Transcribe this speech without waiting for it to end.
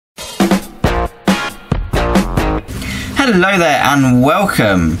Hello there and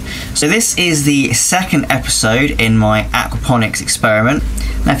welcome. So this is the second episode in my aquaponics experiment.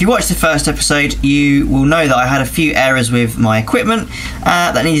 Now if you watched the first episode you will know that I had a few errors with my equipment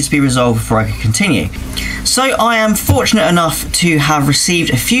that needed to be resolved before I could continue. So I am fortunate enough to have received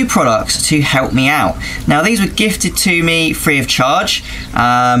a few products to help me out. Now these were gifted to me free of charge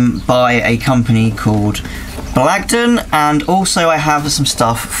by a company called Blagdon, and also I have some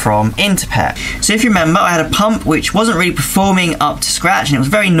stuff from Interpet. So if you remember, I had a pump which wasn't really performing up to scratch and it was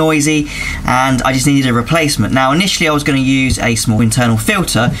very noisy and I just needed a replacement. Now initially I was going to use a small internal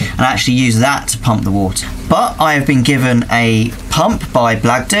filter and actually use that to pump the water. But I have been given a pump by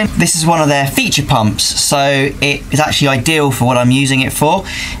Blagdon. This is one of their feature pumps, so it is actually ideal for what I'm using it for.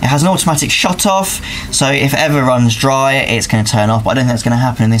 It has an automatic shut off, so if it ever runs dry it's going to turn off, but I don't think that's going to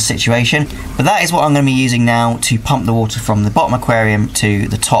happen in this situation. But that is what I'm going to be using now to pump the water from the bottom aquarium to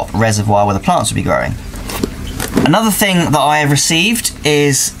the top reservoir where the plants will be growing. Another thing that I have received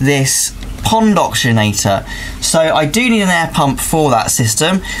is this pond oxygenator. So I do need an air pump for that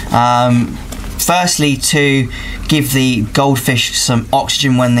system. Firstly, to give the goldfish some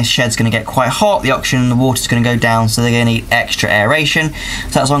oxygen when this shed's going to get quite hot. The oxygen in the water is going to go down, so they're going to need extra aeration. So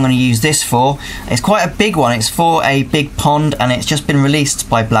that's what I'm going to use this for. It's quite a big one. It's for a big pond and it's just been released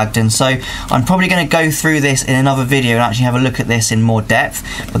by Blagdon. So I'm probably going to go through this in another video and actually have a look at this in more depth.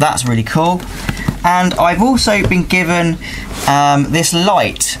 But that's really cool. And I've also been given this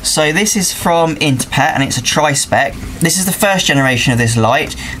light. So this is from Interpet and it's a tri-spec. This is the first generation of this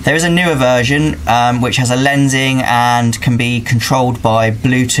light. There is a newer version which has a lensing and can be controlled by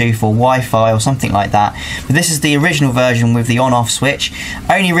Bluetooth or Wi-Fi or something like that. But this is the original version with the on-off switch.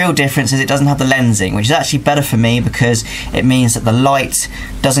 Only real difference is it doesn't have the lensing, which is actually better for me because it means that the light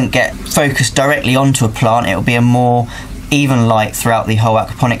doesn't get focused directly onto a plant. It will be a more even light throughout the whole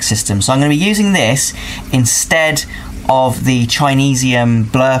aquaponics system. So I'm going to be using this instead of the Chinesium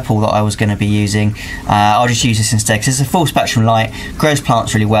Blurple that I was going to be using. I'll just use this instead because it's a full spectrum light, grows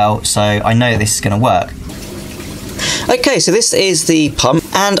plants really well, so I know this is going to work. Okay, so this is the pump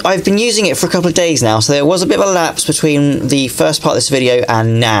and I've been using it for a couple of days now, so there was a bit of a lapse between the first part of this video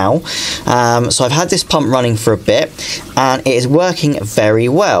and now. So I've had this pump running for a bit and it is working very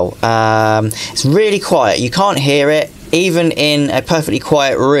well. It's really quiet, you can't hear it. Even in a perfectly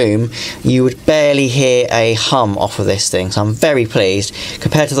quiet room, you would barely hear a hum off of this thing, so I'm very pleased.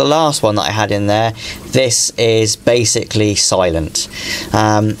 Compared to the last one that I had in there, this is basically silent.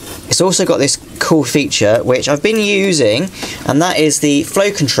 It's also got this cool feature which I've been using, and that is the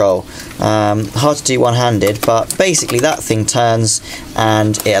flow control. Hard to do one-handed, but basically that thing turns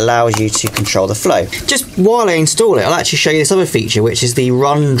and it allows you to control the flow. Just while I install it, I'll actually show you this other feature, which is the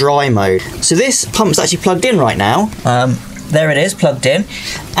run dry mode. So this pump's actually plugged in right now. There it is, plugged in,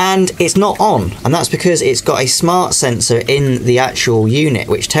 and it's not on, and that's because it's got a smart sensor in the actual unit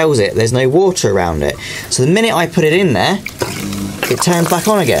which tells it there's no water around it. So the minute I put it in there, it turns back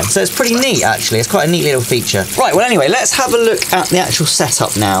on again. So it's pretty neat actually, it's quite a neat little feature. Right, well anyway, let's have a look at the actual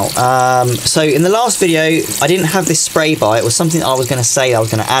setup now. So in the last video, I didn't have this spray bar. It was something I was going to say I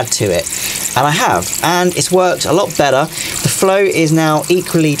was going to add to it, and I have, and it's worked a lot better. The flow is now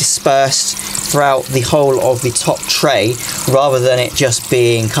equally dispersed throughout the whole of the top tray, rather than it just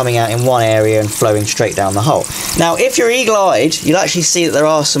being coming out in one area and flowing straight down the hole. Now if you're eagle-eyed, you'll actually see that there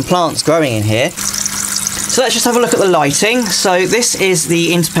are some plants growing in here. So let's just have a look at the lighting. So this is the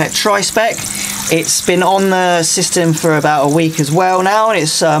Interpet Tri-Spec. It's been on the system for about a week as well now, and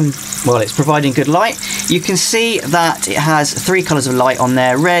it's well, it's providing good light. You can see that it has 3 colours of light on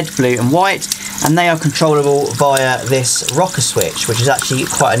there, red, blue and white, and they are controllable via this rocker switch, which is actually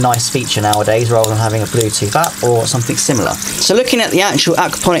quite a nice feature nowadays rather than having a Bluetooth app or something similar. So looking at the actual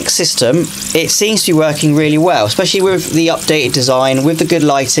aquaponics system, it seems to be working really well, especially with the updated design, with the good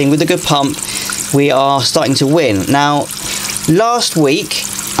lighting, with the good pump. We are starting to win. Now, last week,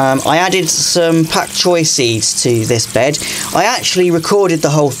 I added some pak choi seeds to this bed. I actually recorded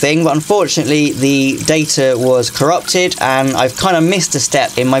the whole thing, but unfortunately the data was corrupted and I've kind of missed a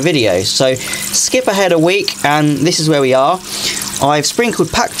step in my videos. So skip ahead a week and this is where we are. I've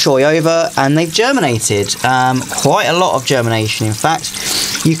sprinkled pak choi over and they've germinated. Quite a lot of germination in fact.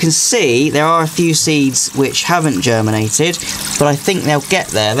 You can see there are a few seeds which haven't germinated, but I think they'll get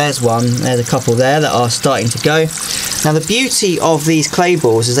there. There's one, there's a couple there that are starting to go. Now the beauty of these clay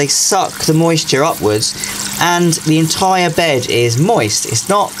balls is they suck the moisture upwards and the entire bed is moist. It's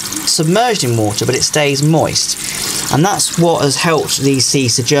not submerged in water, but it stays moist. And that's what has helped these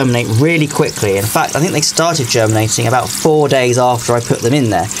seeds to germinate really quickly. In fact, I think they started germinating about 4 days after I put them in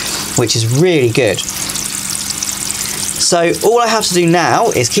there, which is really good. So all I have to do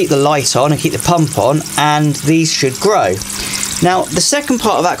now is keep the light on and keep the pump on, and these should grow. Now, the second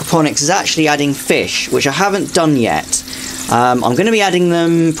part of aquaponics is actually adding fish, which I haven't done yet. I'm going to be adding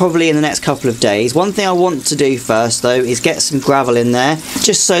them probably in the next couple of days. One thing I want to do first, though, is get some gravel in there,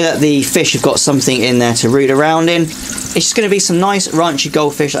 just so that the fish have got something in there to root around in. It's just going to be some nice ranchy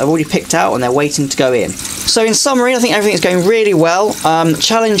goldfish that I've already picked out, and they're waiting to go in. So in summary, I think everything is going really well.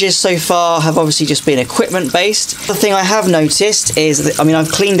 Challenges so far have obviously just been equipment based. The thing I have noticed is that, I mean,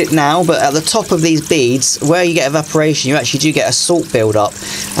 I've cleaned it now, but at the top of these beads, where you get evaporation, you actually do get a salt build up.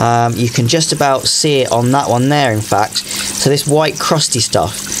 You can just about see it on that one there, in fact. So this white crusty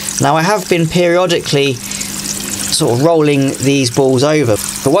stuff. Now, I have been periodically sort of rolling these balls over,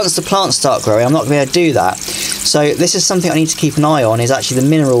 but once the plants start growing, I'm not going to be able to do that. So this is something I need to keep an eye on, is actually the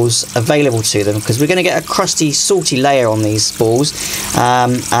minerals available to them, because we're going to get a crusty, salty layer on these balls,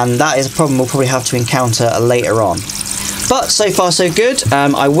 and that is a problem we'll probably have to encounter later on. But so far so good.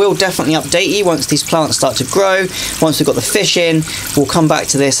 I will definitely update you once these plants start to grow. Once we've got the fish in, we'll come back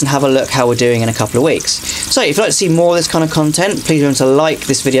to this and have a look how we're doing in a couple of weeks. So if you'd like to see more of this kind of content, please remember to like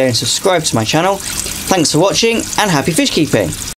this video and subscribe to my channel. Thanks for watching, and happy fish keeping!